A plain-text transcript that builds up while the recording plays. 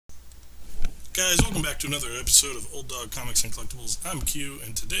Guys, welcome back to another episode of Old Dog Comics and Collectibles. I'm Q,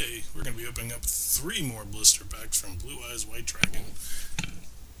 and today we're going to be opening up 3 more blister packs from Blue Eyes White Dragon.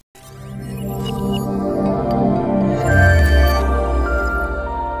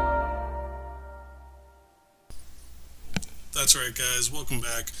 That's right, guys, welcome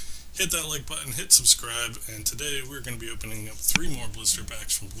back. Hit that like button, hit subscribe, and today we're going to be opening up 3 more blister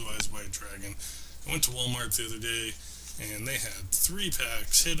packs from Blue Eyes White Dragon. I went to Walmart the other day, and they had 3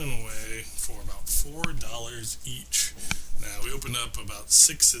 packs hidden away for about $4 each. Now, we opened up about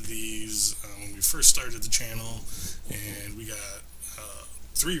 6 of these when we first started the channel, and we got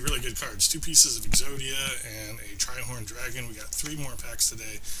 3 really good cards. 2 pieces of Exodia and a Trihorn Dragon. We got 3 more packs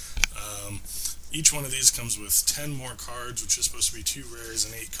today. Each one of these comes with 10 more cards, which is supposed to be 2 rares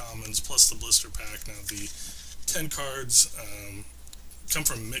and 8 commons, plus the blister pack. Now, the 10 cards come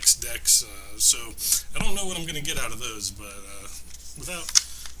from mixed decks, so I don't know what I'm going to get out of those, but without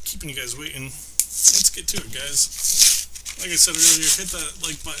keeping you guys waiting, let's get to it, guys. Like I said earlier, hit that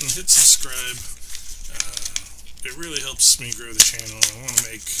like button, hit subscribe. It really helps me grow the channel. I want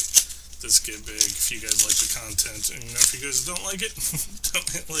to make this get big if you guys like the content, and if you guys don't like it, don't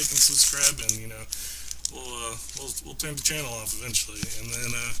hit like and subscribe, and we'll turn the channel off eventually. And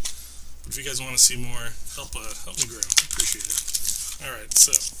then if you guys want to see more, help me grow. Appreciate it. Alright, so,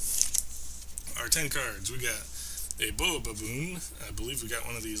 our 10 cards. We got a Boa Baboon. I believe we got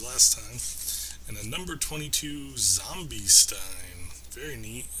one of these last time. And a number 22 Zombie Stein. Very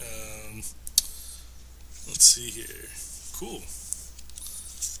neat. Let's see here. Cool.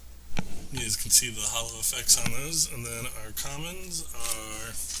 You guys can see the hollow effects on those. And then our commons are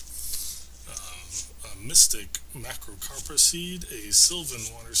a Mystic Macrocarpa Seed, a Sylvan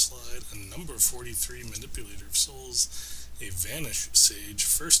Water Slide, a number 43 Manipulator of Souls, a Vanish Sage,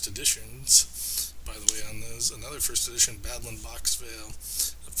 first editions, by the way, on those, another first edition Badland Box Veil,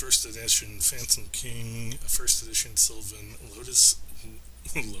 a first edition Phantom King, a first edition Sylvan Lotus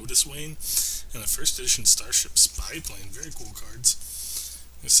Wayne, and a first edition Starship Spy Plane. Very cool cards.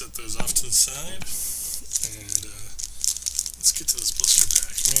 I'm going to set those off to the side, and let's get to this blister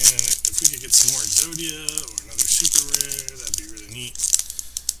pack. Man, if we could get some more Exodia or another super rare, that'd be really neat.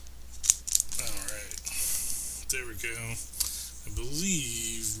 Alright, there we go. I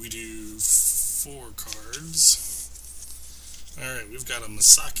believe we do 4 cards. Alright, we've got a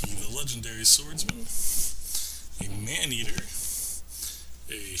Masaki, the Legendary Swordsman, a Maneater,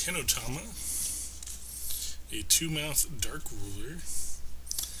 a Hinotama, a Two-Mouth Dark Ruler,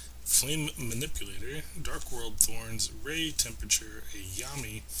 Flame Manipulator, Dark World Thorns, Ray Temperature, a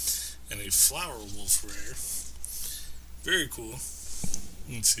Yami, and a Flower Wolf rare. Very cool.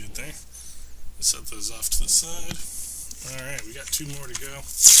 You can see it there. Let's set those off to the side. Alright, we got 2 more to go.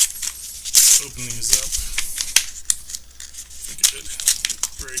 Open these up. I think it did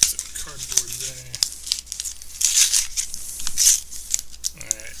break the cardboard there.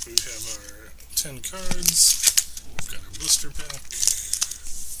 Alright, we have our 10 cards. We've got our blister pack.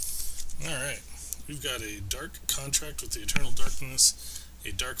 Alright, we've got a Dark Contract with the Eternal Darkness,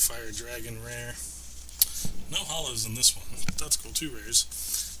 a Dark Fire Dragon rare. No hollows in this one, but that's cool, 2 rares.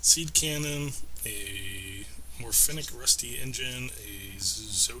 Seed Cannon, a Morphinic Rusty Engine, a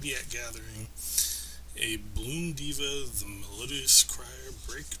Zodiac Gathering, a Bloom Diva, the Melodious Crier,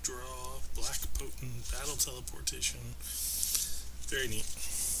 Break Draw, Black Potent, Battle Teleportation. Very neat.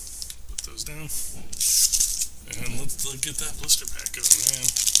 Put those down. And let's get that blister pack going, man.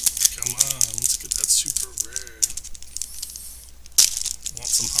 Come on, let's get that super rare. I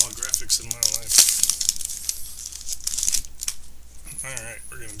want some holographics in my life. Alright,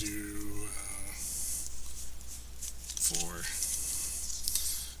 we're gonna do 4.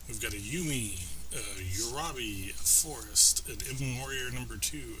 We've got a Yumi, a Urabi, a Forest, an Ibn Warrior number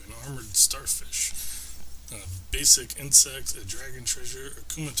 2, an Armored Starfish, a Basic Insect, a Dragon Treasure, a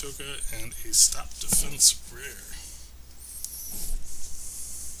Kumatoka, and a Stop Defense rare.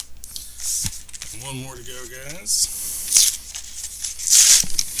 And 1 more to go, guys.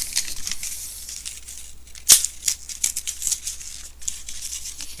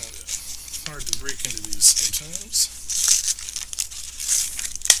 Hard to break into these sometimes.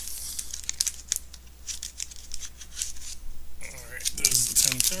 Alright, those are the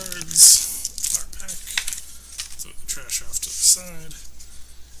 10 cards. Our pack. Throw the trash off to the side.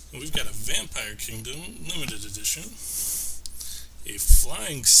 And we've got a Vampire Kingdom Limited Edition. A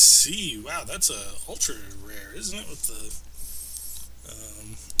Flying Sea. Wow, that's a ultra rare, isn't it? With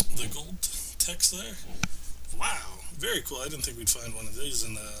the gold text there. Wow, very cool. I didn't think we'd find one of these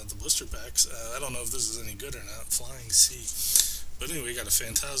in the blister packs. I don't know if this is any good or not. Flying Sea. But anyway, we got a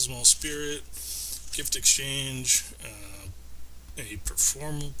Phantasmal Spirit, Gift Exchange, a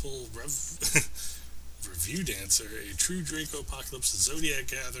performable review dancer, a true Draco Apocalypse, a Zodiac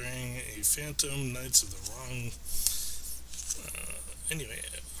Gathering, a Phantom Knights of the Wrong. Anyway,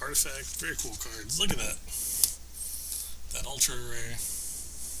 artifact, very cool cards. Look at that. That ultra rare,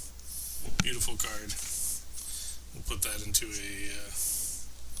 beautiful card. We'll put that into a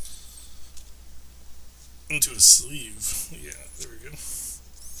sleeve. Yeah, there we go.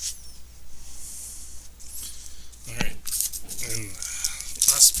 Alright, and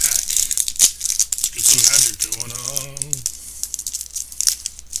last pack. Let's get some magic going on.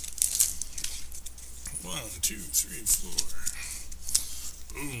 1, 2, 3, 4.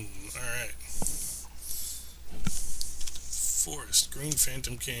 Boom. Alright. Forest, Green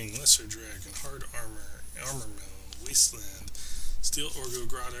Phantom King, Lesser Dragon, Hard Armor, Armor Mill, Wasteland, Steel Orgo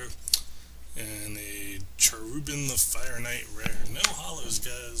Grotto, and a Charubin the Fire Knight rare. No hollows,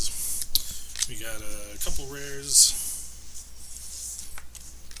 guys. We got a couple rares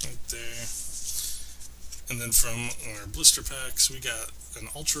right there. And then from our blister packs, we got an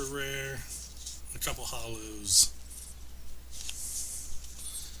ultra rare, a couple hollows.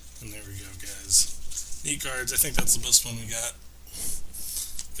 And there we go, guys. Neat cards. I think that's the best one we got.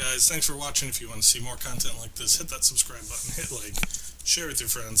 Guys, thanks for watching. If you want to see more content like this, hit that subscribe button, hit like, share with your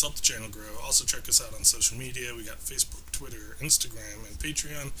friends, help the channel grow. Also check us out on social media. We got Facebook, Twitter, Instagram, and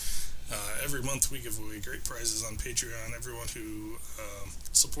Patreon. Every month we give away great prizes on Patreon. Everyone who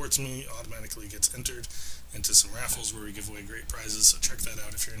supports me automatically gets entered into some raffles where we give away great prizes. So check that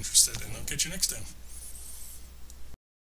out if you're interested, and I'll catch you next time.